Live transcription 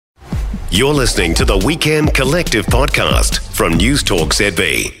You're listening to the Weekend Collective podcast from News Talk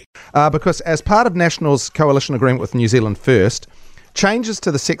ZB. Because as part of National's coalition agreement with New Zealand First, changes to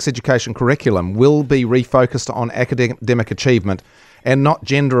the sex education curriculum will be refocused on academic achievement and not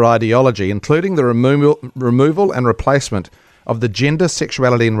gender ideology, including the removal and replacement of the gender,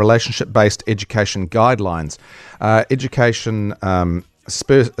 sexuality and relationship-based education guidelines. An education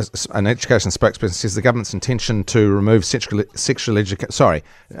spokesperson says the government's intention to remove sexual education.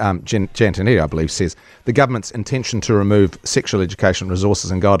 Jan Tinetti, I believe, says the government's intention to remove sexual education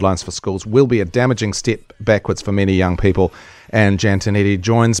resources and guidelines for schools will be a damaging step backwards for many young people. And Jan Tinetti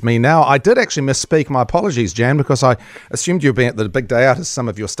joins me now. I did actually misspeak. My apologies, Jan, because I assumed you'd be at the big day out as some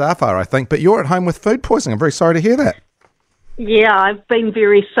of your staff are, I think. But you're at home with food poisoning. I'm very sorry to hear that. Yeah, I've been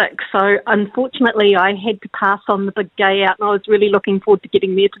very sick, so unfortunately I had to pass on the big day out, and I was really looking forward to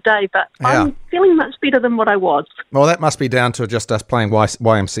getting there today, but yeah. I'm feeling much better than what I was. Well, that must be down to just us playing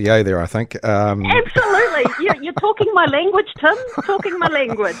YMCA there, I think. Absolutely. You're talking my language, Tim. Talking my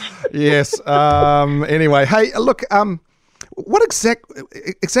language. Yes. Anyway, hey, look, what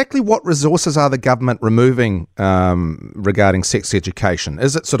exactly what resources are the government removing regarding sex education?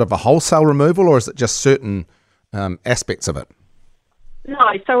 Is it sort of a wholesale removal, or is it just certain aspects of it? No,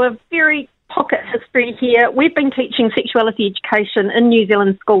 so a very pocket history here. We've been teaching sexuality education in New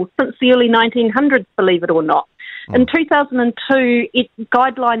Zealand schools since the early 1900s, believe it or not. In 2002,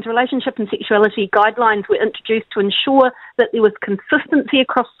 guidelines, relationship and sexuality guidelines were introduced to ensure that there was consistency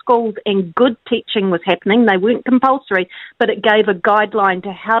across schools and good teaching was happening. They weren't compulsory, but it gave a guideline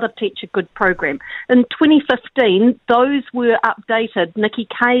to how to teach a good program. In 2015, those were updated. Nikki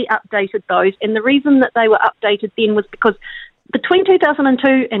Kay updated those, and the reason that they were updated then was because between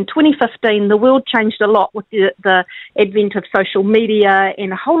 2002 and 2015, the world changed a lot with the advent of social media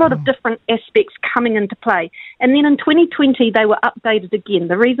and a whole lot of different aspects coming into play. And then in 2020, they were updated again.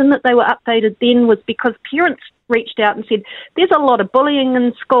 The reason that they were updated then was because parents reached out and said, there's a lot of bullying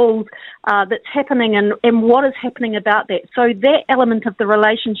in schools that's happening, and what is happening about that? So that element of the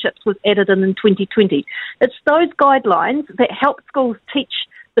relationships was added in 2020. It's those guidelines that help schools teach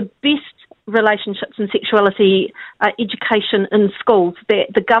the best relationships and sexuality education in schools that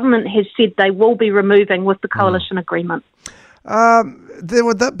the government has said they will be removing with the coalition agreement. There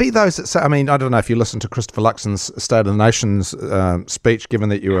would be those that say, I mean, I don't know if you listened to Christopher Luxon's State of the Nation's speech, given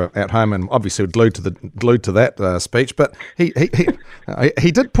that you were at home and obviously glued to that speech, but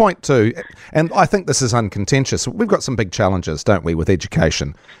he did point to, and I think this is uncontentious, we've got some big challenges, don't we, with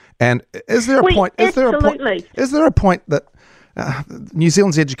education. And is there a point that New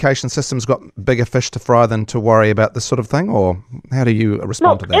Zealand's education system's got bigger fish to fry than to worry about this sort of thing, or how do you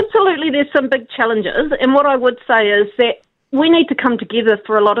respond to that? Absolutely, there's some big challenges, and what I would say is that we need to come together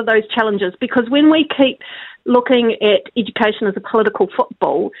for a lot of those challenges, because when we keep looking at education as a political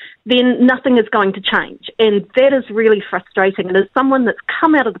football, then nothing is going to change, and that is really frustrating. And as someone that's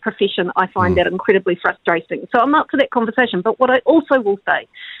come out of the profession, I find that incredibly frustrating. So I'm up for that conversation, but what I also will say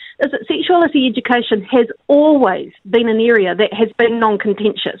is that sexuality education has always been an area that has been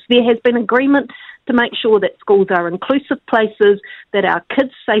non-contentious. There has been agreement to make sure that schools are inclusive places, that our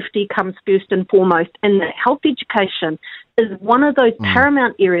kids' safety comes first and foremost, and that health education is one of those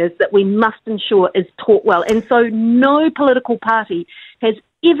paramount areas that we must ensure is taught well. And so no political party has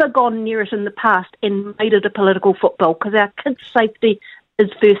ever gone near it in the past and made it a political football, because our kids' safety is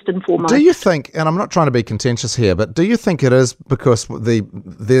first and foremost. Do you think, and I'm not trying to be contentious here, but do you think it is because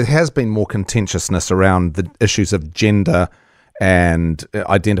there has been more contentiousness around the issues of gender and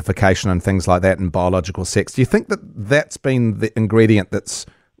identification and things like that and biological sex? Do you think that that's been the ingredient that's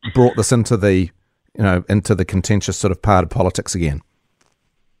brought this into the contentious sort of part of politics again?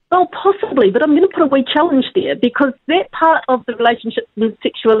 Well, possibly, but I'm going to put a wee challenge there, because that part of the relationships and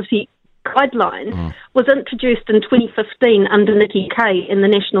sexuality guidelines was introduced in 2015 under Nikki Kay in the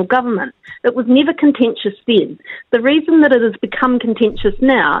national government. It was never contentious then. The reason that it has become contentious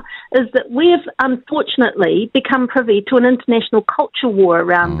now is that we have unfortunately become privy to an international culture war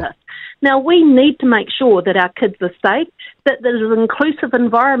around this. Now, we need to make sure that our kids are safe, that there's an inclusive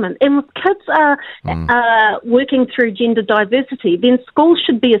environment. And if kids are working through gender diversity, then schools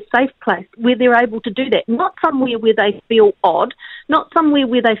should be a safe place where they're able to do that, not somewhere where they feel odd, not somewhere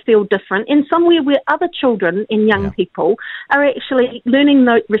where they feel different, and somewhere where other children and young people are actually learning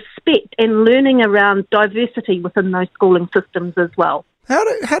respect and learning around diversity within those schooling systems as well.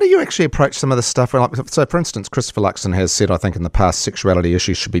 How do you actually approach some of this stuff? So, for instance, Christopher Luxon has said, I think, in the past, sexuality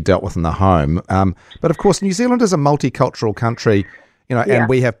issues should be dealt with in the home. But, of course, New Zealand is a multicultural country, and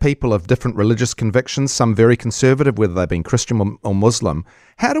we have people of different religious convictions, some very conservative, whether they've been Christian or Muslim.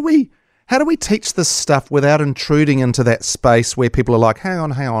 How do we How do we teach this stuff without intruding into that space where people are like, hang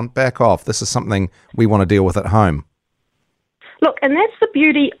on, back off. This is something we want to deal with at home? Look, and that's the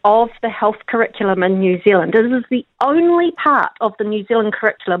beauty of the health curriculum in New Zealand. It is the only part of the New Zealand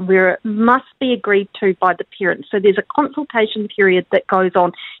curriculum where it must be agreed to by the parents. So there's a consultation period that goes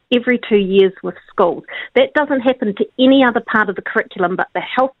on every 2 years with schools. That doesn't happen to any other part of the curriculum, but the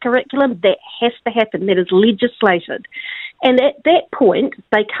health curriculum, that has to happen. That is legislated. And at that point,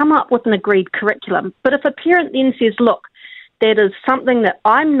 they come up with an agreed curriculum. But if a parent then says, look, that is something that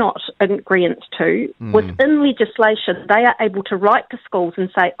I'm not in agreement to, within legislation, they are able to write to schools and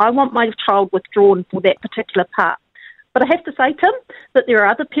say, I want my child withdrawn for that particular part. But I have to say, Tim, that there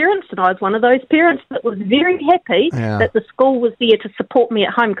are other parents, and I was one of those parents that was very happy that the school was there to support me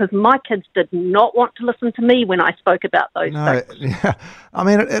at home, because my kids did not want to listen to me when I spoke about those things. Yeah. I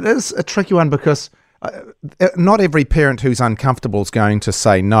mean, it is a tricky one, because not every parent who's uncomfortable is going to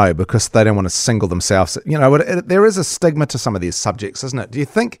say no because they don't want to single themselves. You know, there is a stigma to some of these subjects, isn't it? Do you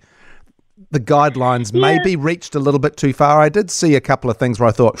think the guidelines maybe reached a little bit too far? I did see a couple of things where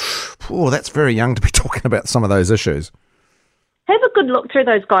I thought, oh, that's very young to be talking about some of those issues. Have a good look through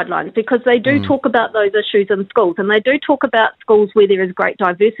those guidelines, because they do talk about those issues in schools, and they do talk about schools where there is great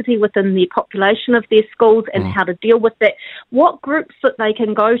diversity within the population of their schools and how to deal with that, what groups that they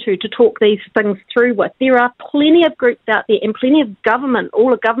can go to talk these things through with. There are plenty of groups out there, and plenty of government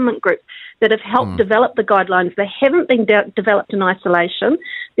groups that have helped develop the guidelines. They haven't been developed in isolation.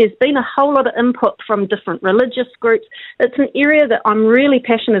 There's been a whole lot of input from different religious groups. It's an area that I'm really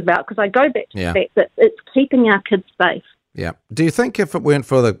passionate about, because I go back to the fact that it's keeping our kids safe. Yeah. Do you think if it weren't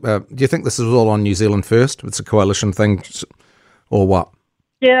for the, do you think this is all on New Zealand First? It's a coalition thing, or what?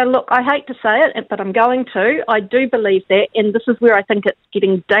 Yeah, look, I hate to say it, but I'm going to. I do believe that, and this is where I think it's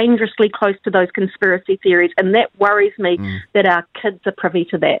getting dangerously close to those conspiracy theories, and that worries me that our kids are privy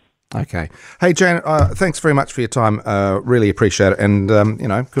to that. Okay. Hey, Jan, thanks very much for your time. Really appreciate it, and,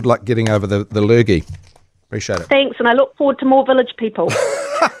 good luck getting over the lurgy. Appreciate it. Thanks, and I look forward to more village people.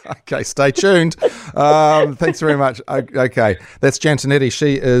 Okay, stay tuned. Thanks very much. Okay, that's Jan Tinetti.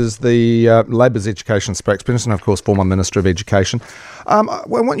 She is the Labour's Education spokesperson, of course, former Minister of Education. I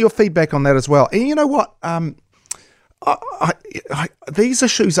want your feedback on that as well. And you know what? These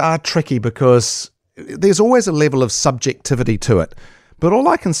issues are tricky because there's always a level of subjectivity to it. But all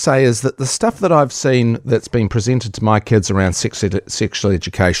I can say is that the stuff that I've seen that's been presented to my kids around sexual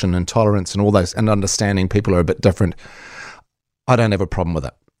education and tolerance and all those, and understanding people are a bit different, I don't have a problem with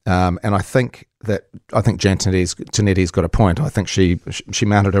it. And I think Jan Tinetti's got a point. I think she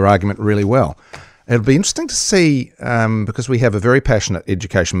mounted her argument really well. It'll be interesting to see, because we have a very passionate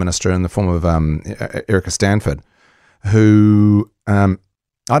education minister in the form of Erica Stanford, who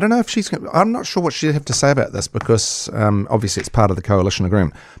I don't know if I'm not sure what she'd have to say about this, because obviously it's part of the coalition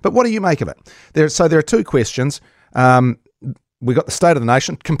agreement. But what do you make of it? There are two questions. We got the State of the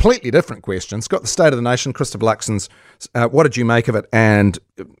Nation, completely different questions. Got the State of the Nation, Christopher Luxon's, what did you make of it? And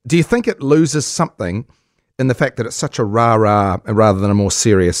do you think it loses something in the fact that it's such a rah-rah rather than a more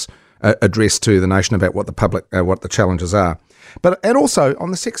serious address to the nation about what the challenges are? And also,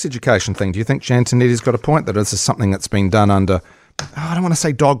 on the sex education thing, do you think Jan Tinetti's got a point that this is something that's been done under, I don't want to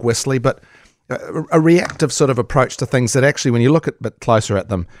say dog whistly, but a reactive sort of approach to things that actually, when you look a bit closer at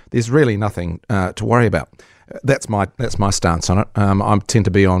them, there's really nothing to worry about. That's my stance on it. I tend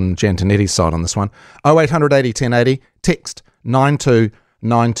to be on Jan Tinetti's side on this one. 0800 80 1080, text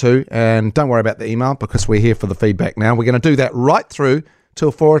 9292, and don't worry about the email because we're here for the feedback now. We're going to do that right through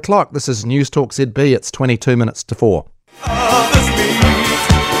till 4 o'clock. This is News Talk ZB. It's 22 minutes to 4.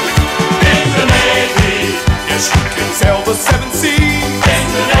 Yes, you can sail the 7 seas. In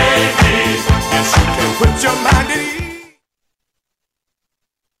the Navy. Yes, you can put your mind at ease.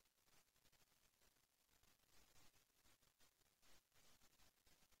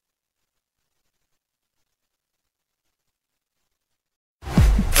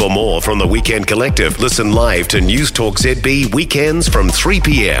 For more from the Weekend Collective, listen live to News Talk ZB weekends from 3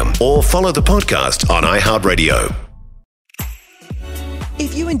 p.m. or follow the podcast on iHeartRadio.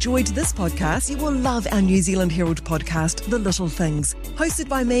 If you enjoyed this podcast, you will love our New Zealand Herald podcast, The Little Things, hosted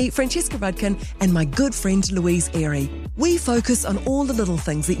by me, Francesca Rudkin, and my good friend Louise Airy. We focus on all the little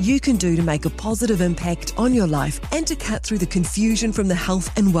things that you can do to make a positive impact on your life and to cut through the confusion from the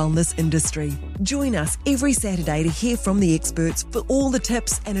health and wellness industry. Join us every Saturday to hear from the experts for all the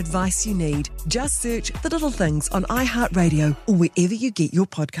tips and advice you need. Just search The Little Things on iHeartRadio or wherever you get your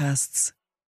podcasts.